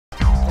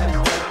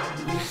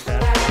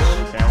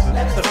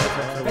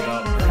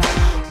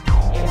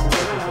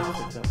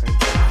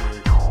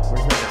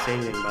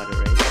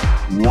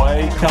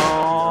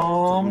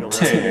Wacom,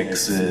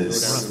 Texas.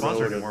 We're not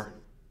sponsored anymore.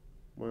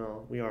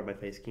 Well, we are by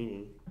Face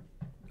Keeney.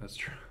 That's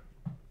true.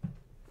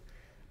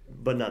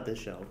 But not this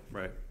show.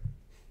 Right.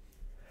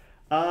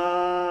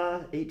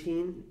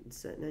 18,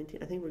 set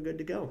 19. I think we're good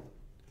to go.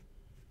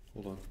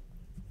 Hold on.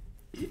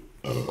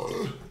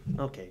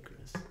 Okay,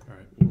 Chris. All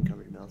right. You can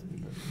cover your mouth with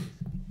your mouth.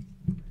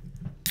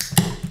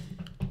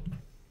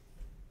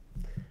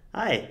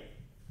 Hi.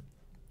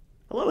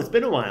 Hello, it's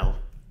been a while.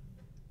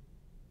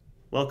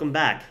 Welcome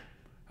back.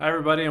 Hi,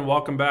 everybody, and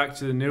welcome back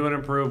to the new and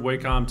improved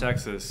Wacom,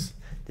 Texas.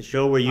 The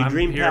show where you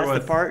dream past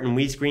the part and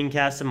we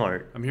screencast some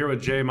art. I'm here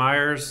with Jay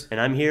Meyers. And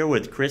I'm here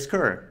with Chris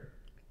Kerr.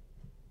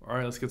 All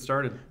right, let's get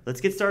started.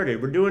 Let's get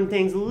started. We're doing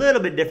things a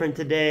little bit different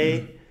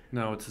today.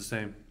 No, it's the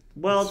same.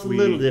 Well, it's a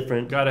little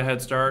different. Got a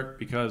head start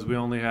because we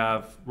only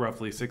have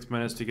roughly 6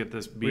 minutes to get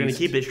this beast. We're going to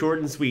keep it short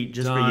and sweet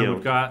just done. for you.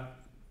 We've got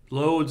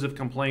loads of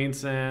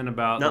complaints in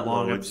about the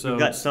long episodes. We've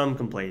got some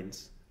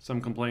complaints.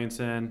 Some complaints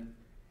in.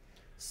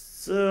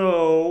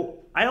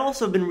 So, I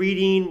also have been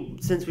reading,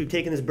 since we've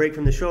taken this break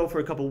from the show for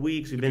a couple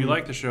weeks. If you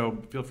like the show,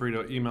 feel free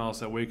to email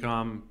us at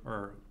Wacom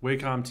or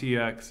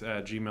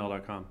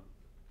WacomTX@gmail.com.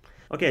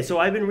 Okay, so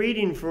I've been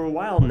reading for a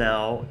while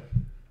now.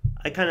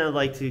 I kind of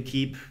like to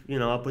keep,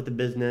 up with the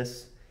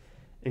business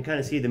and kind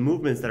of see the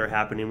movements that are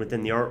happening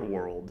within the art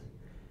world.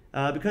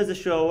 Because the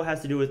show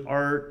has to do with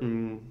art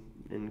and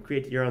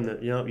create. You're on the,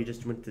 you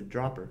just went to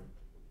dropper.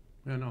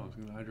 Yeah, no, I was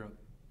going to eye drop.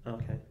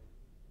 Okay.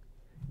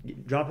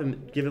 Drop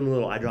him, give him a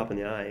little eye drop in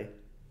the eye.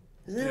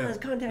 Yeah,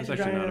 that's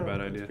actually not a bad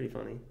idea. It's pretty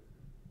funny.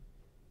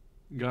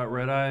 Got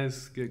red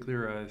eyes, get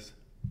clear eyes.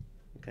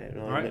 Okay,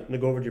 all right. I'm going to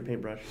go over to your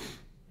paintbrush.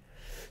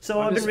 So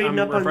I've been reading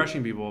up on...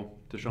 refreshing people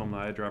to show them the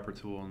eyedropper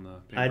tool and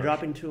the paintbrush.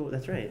 Eyedropping tool,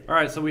 that's right. All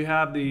right, so we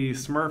have the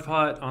Smurf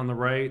hut on the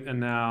right,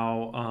 and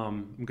now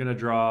I'm going to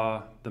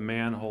draw the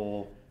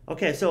manhole.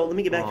 Okay, so let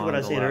me get back to what I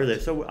was saying earlier.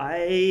 So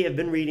I have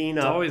been reading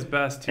up... It's always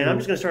best to... And I'm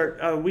just going to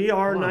start... we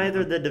are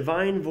neither the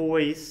divine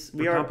voice...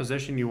 For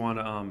composition, you want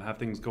to have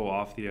things go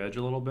off the edge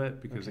a little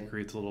bit because it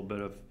creates a little bit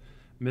of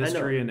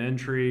mystery and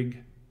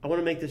intrigue. I want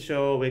to make the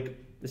show...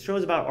 the show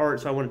is about art,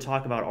 so I want to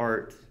talk about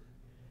art.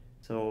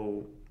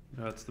 So...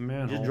 That's the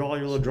manhole. Just draw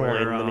your little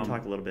drawing and let me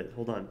talk a little bit.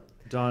 Hold on.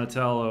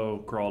 Donatello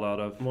crawled out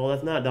of. Well,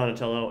 that's not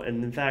Donatello,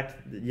 and in fact,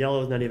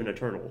 yellow is not even a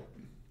turtle.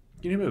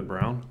 Can you name it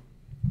brown?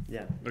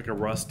 Yeah. Like a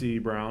rusty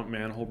brown,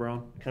 manhole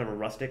brown? Kind of a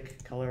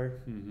rustic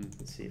color. Mm-hmm.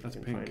 Let's see if I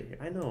can find it here.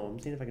 I know. I'm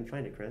seeing if I can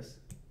find it, Chris.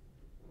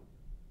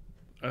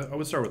 I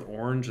would start with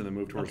orange and then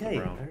move towards the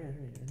brown. All right.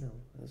 I know.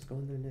 Let's go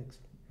in there next.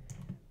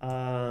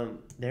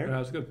 There? Yeah,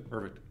 that's good.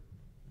 Perfect.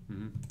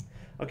 Mm-hmm.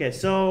 Okay,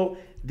 so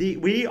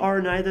we are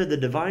neither the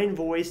divine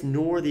voice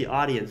nor the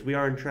audience. We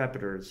are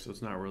intrepiders. So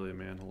it's not really a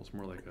manhole. It's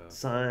more like a...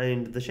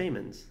 Signed, the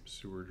Shamans.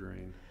 Sewer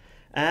drain.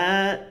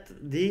 At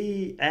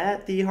the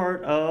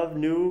heart of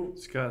new...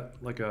 It's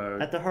got like a...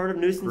 At the heart of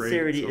new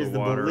sincerity is the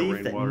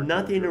belief that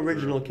nothing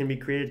original can be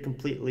created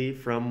completely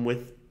from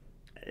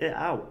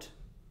without.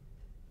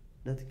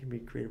 Nothing can be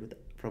created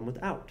from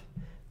without.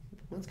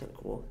 Well, that's kind of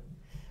cool.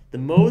 The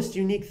most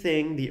unique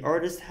thing the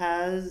artist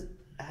has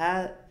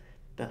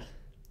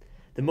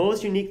the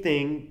most unique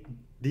thing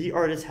the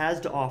artist has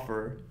to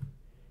offer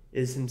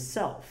is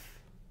himself.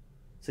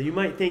 So you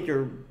might think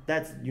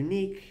that's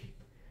unique,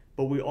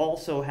 but we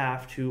also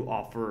have to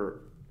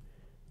offer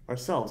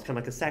ourselves, kind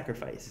of like a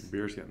sacrifice. The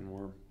beer's getting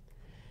warm.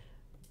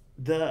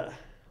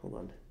 Hold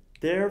on.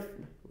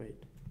 Wait.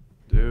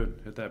 Dude,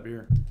 hit that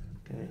beer.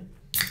 Okay.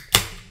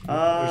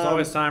 There's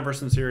always time for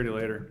sincerity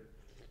later.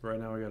 Right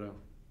now we gotta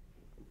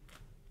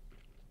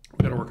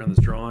work on this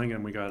drawing,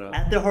 and we gotta...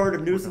 At the heart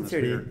of new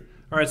sincerity.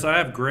 All right, so I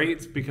have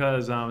grates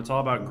because it's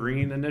all about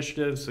green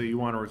initiatives, so you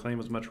want to reclaim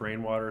as much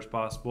rainwater as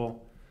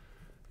possible.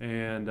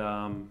 And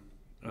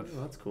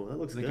that's cool. That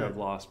looks good. I think I've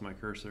lost my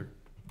cursor.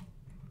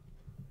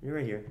 You're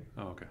right here.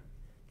 Oh, okay.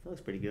 That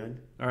looks pretty good.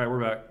 All right,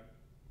 we're back.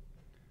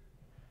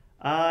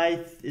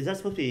 Is that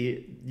supposed to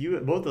be...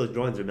 Both those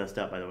drawings are messed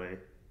up, by the way.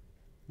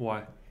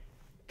 Why?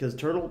 Because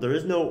there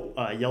is no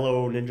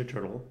yellow Ninja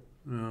Turtle.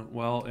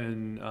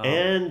 And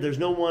there's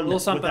no one. A little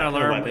something I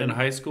learned in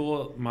high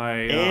school.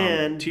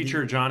 My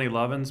teacher Johnny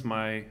Levins,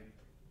 I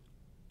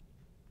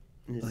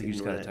think you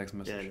just got a text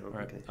message. Yeah,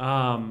 right. Okay.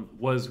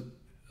 Was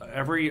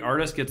every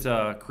artist gets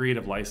a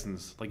creative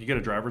license. Like you get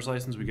a driver's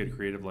license, we get a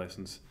creative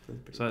license.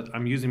 So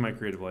I'm using my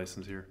creative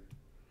license here.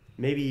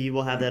 Maybe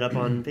we'll have that up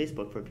on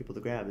Facebook for people to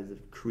grab. Is a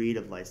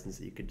creative license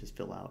that you could just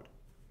fill out.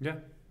 Yeah,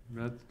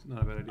 that's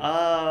not a bad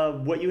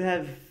idea. What you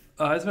have.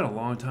 It's been a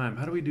long time.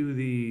 How do we do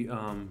the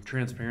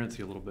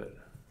transparency a little bit?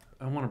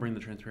 I want to bring the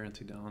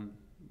transparency down,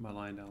 my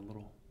line down a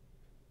little.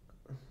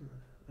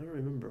 I don't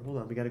remember. Hold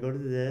on. We got to go to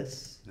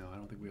this. No, I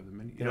don't think we have the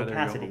menu.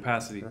 Opacity. There you go.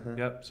 Opacity.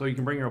 Yep. So you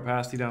can bring your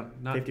opacity down.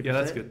 50%? Yeah,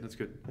 that's good. That's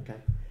good. Okay.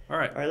 All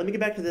right. All right, let me get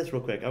back to this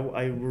real quick.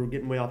 We're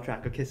getting way off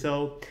track. Okay,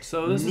 so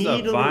this is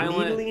a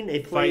violent a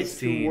place fight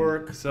scene. To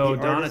work. So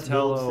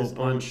Donatello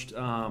punched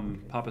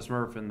Papa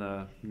Smurf in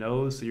the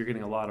nose, so you're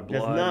getting a lot of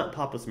blood. That's not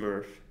Papa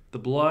Smurf. The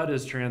blood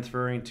is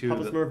transferring to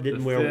Papa Smurf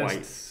didn't wear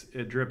white.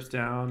 It drips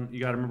down. You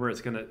got to remember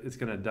it's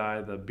gonna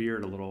dye the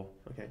beard a little.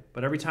 Okay.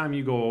 But every time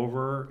you go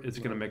over, it's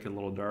gonna make it a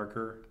little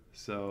darker.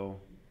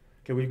 So.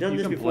 Okay, we've done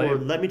this before.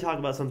 Let me talk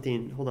about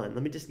something. Hold on.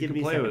 Let me just give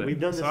me a second. We've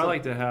done this. So I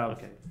like to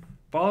have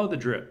follow the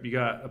drip. You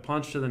got a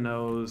punch to the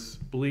nose,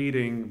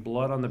 bleeding,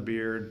 blood on the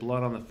beard,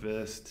 blood on the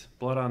fist,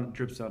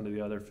 drips down to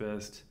the other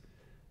fist,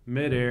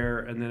 midair,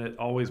 and then it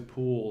always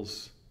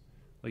pools.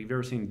 Like, you've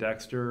ever seen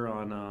Dexter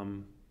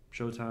on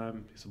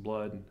Showtime? He's a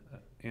blood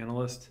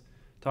analyst.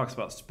 Talks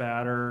about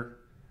spatter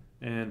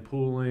and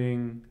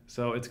pooling.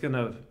 So it's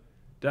gonna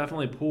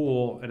definitely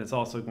pool, and it's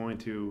also going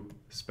to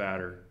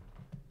spatter.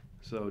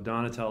 So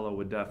Donatello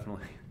would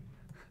definitely.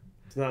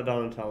 It's not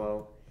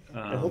Donatello.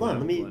 Hold on,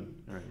 let me.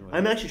 Right,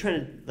 I'm actually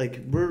trying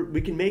to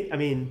we can make. I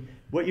mean,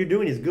 what you're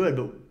doing is good,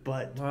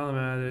 but. While I'm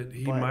at it,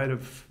 he might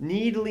have.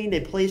 Needling a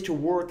place to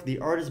work, the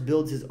artist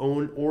builds his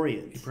own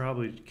Orient. He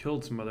probably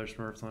killed some other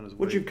Smurfs on his way.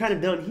 What you've kind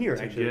of done here,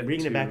 actually,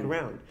 bringing it back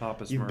around.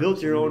 You've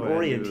built your own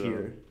Orient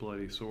here.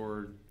 Bloody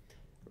sword.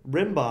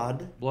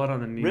 Rimbod. Blood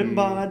on the knee.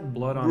 Rimbod.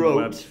 Blood on the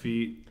web's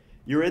feet.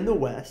 You're in the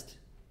West.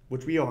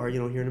 Which we are,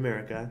 here in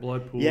America.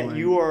 Blood pooling. Yet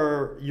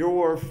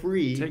you're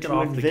free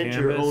to invent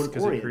your own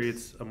because Orient. It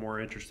creates a more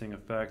interesting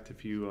effect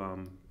if you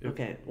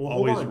okay. Well,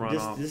 hold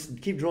on.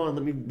 Just keep drawing.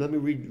 Let me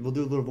read. We'll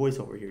do a little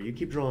voiceover here. You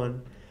keep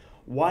drawing.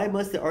 Why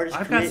must the artist?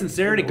 I've got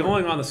sincerity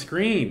going on the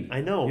screen. I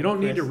know. You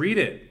don't need to read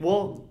it.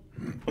 Well,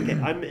 okay.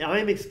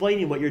 I'm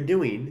explaining what you're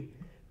doing,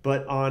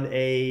 but on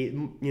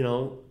an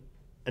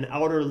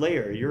outer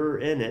layer. You're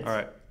in it. All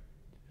right.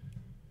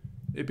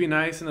 It'd be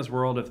nice in this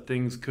world if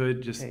things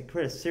could just... Hey,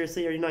 Chris,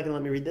 seriously, are you not going to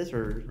let me read this?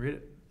 Or read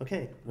it.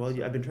 Okay, well,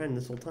 I've been trying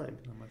this whole time.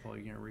 Not my fault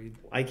you can't read.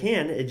 I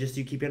can, it just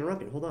you keep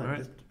interrupting. Hold on, right.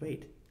 Just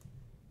wait.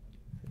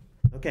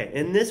 Okay,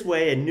 in this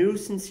way, a new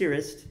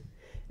sincerist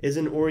is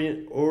an now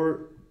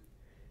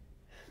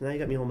you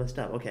got me all messed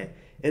up. Okay.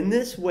 In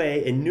this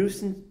way, a new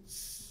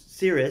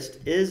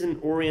sincerist is an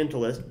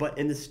Orientalist, but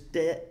in the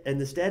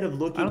stead of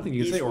looking I don't think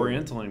you can eastward, say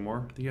Oriental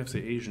anymore. I think you have to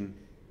say Asian.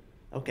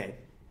 Okay,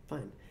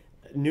 fine.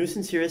 New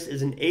sincerist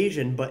is an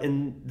Asian, but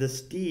in the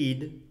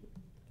stead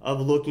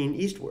of looking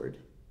eastward.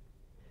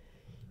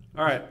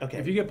 All right. Okay.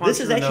 If you get punched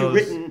this in is the actually nose,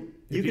 written.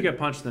 If you get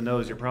punched in the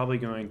nose, you're probably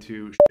going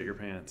to shit your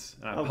pants.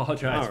 And I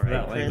apologize for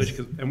that language,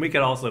 and we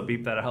could also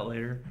beep that out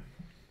later.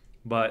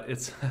 But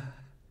it's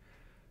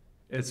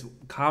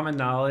common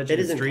knowledge. It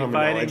isn't street common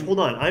fighting. knowledge.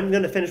 Hold on, I'm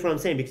going to finish what I'm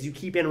saying because you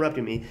keep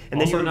interrupting me,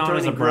 and also then you're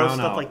throwing in gross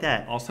stuff like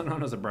that. Also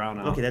known as a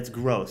brownout. Okay, that's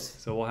gross.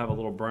 So we'll have a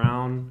little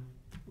brown.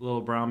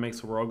 Little brown makes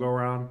the world go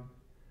round.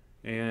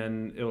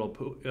 And it'll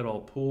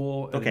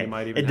pool. And okay. you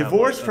might even a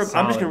divorce have from.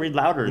 Solid, I'm just gonna read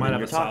louder than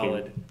you're talking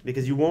solid.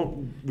 Because you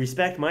won't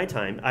respect my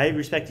time. I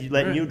respect you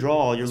letting you draw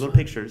all your little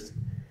pictures.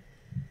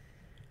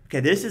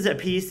 Okay, this is a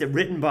piece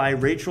written by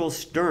Rachel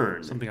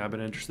Stern. Something I've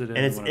been interested in.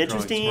 And it's when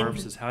interesting. I'm drawing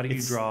Smurfs is how do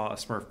you draw a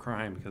Smurf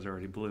crying because they're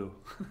already blue?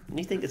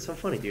 You think it's so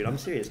funny, dude? I'm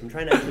serious. I'm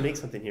trying to actually make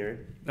something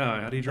here.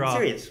 No, how do you draw? I'm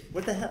serious.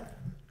 What the hell?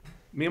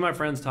 Me and my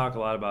friends talk a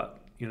lot about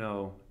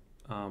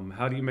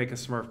how do you make a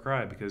Smurf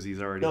cry because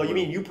he's already No, blue. you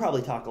mean you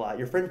probably talk a lot.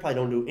 Your friends probably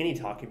don't do any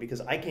talking because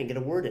I can't get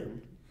a word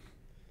in.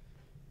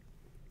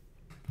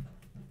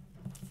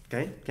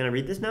 Okay, can I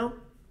read this now?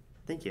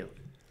 Thank you.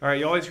 All right,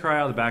 you always cry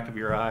out of the back of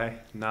your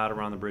eye, not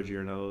around the bridge of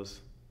your nose.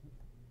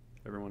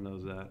 Everyone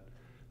knows that.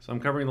 So I'm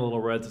covering the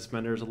little red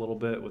suspenders a little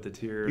bit with the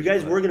tears. You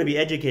guys were going to be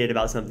educated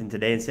about something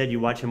today. Instead,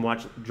 you watch him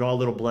draw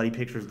little bloody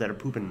pictures that are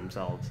pooping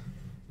themselves.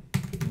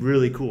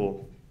 Really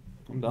cool.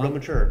 Real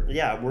mature.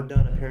 Yeah, we're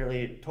done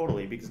apparently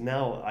totally because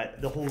now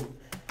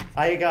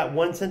I got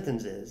one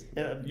sentences.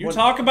 You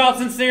talk about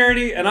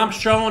sincerity and I'm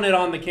showing it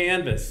on the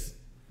canvas.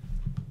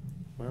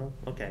 Well,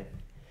 okay.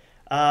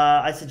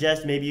 I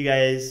suggest maybe you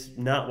guys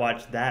not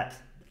watch that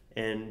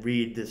and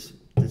read this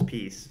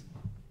piece.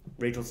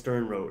 Rachel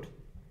Stern wrote.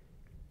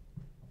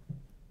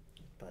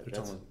 But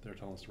they're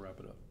telling us to wrap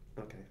it up.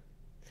 Okay.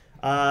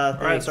 All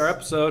right, it's our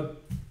episode.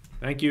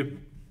 Thank you.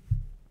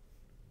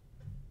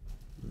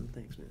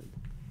 Thanks, man.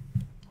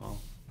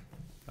 Well,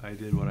 I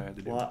did what I had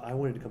to do. Well, I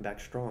wanted to come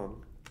back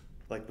strong,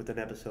 like with an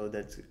episode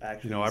that's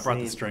actually. I brought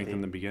the strength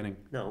in the beginning.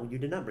 No, you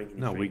did not bring any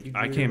strength.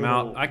 I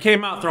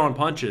came out throwing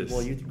punches.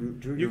 Well,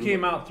 you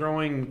came out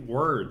throwing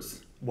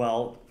words.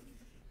 Well,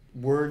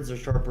 words are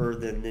sharper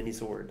than any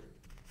sword.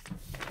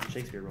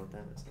 Shakespeare wrote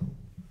that.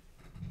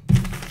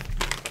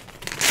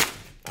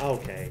 So.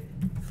 Okay.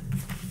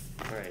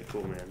 All right.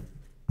 Cool, man.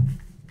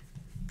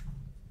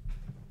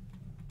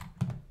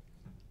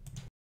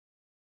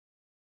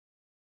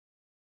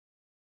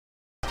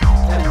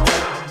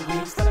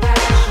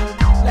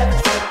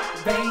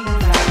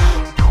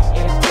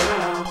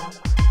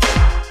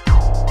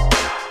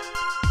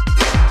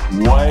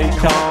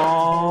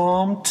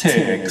 Wacom,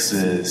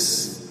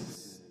 Texas.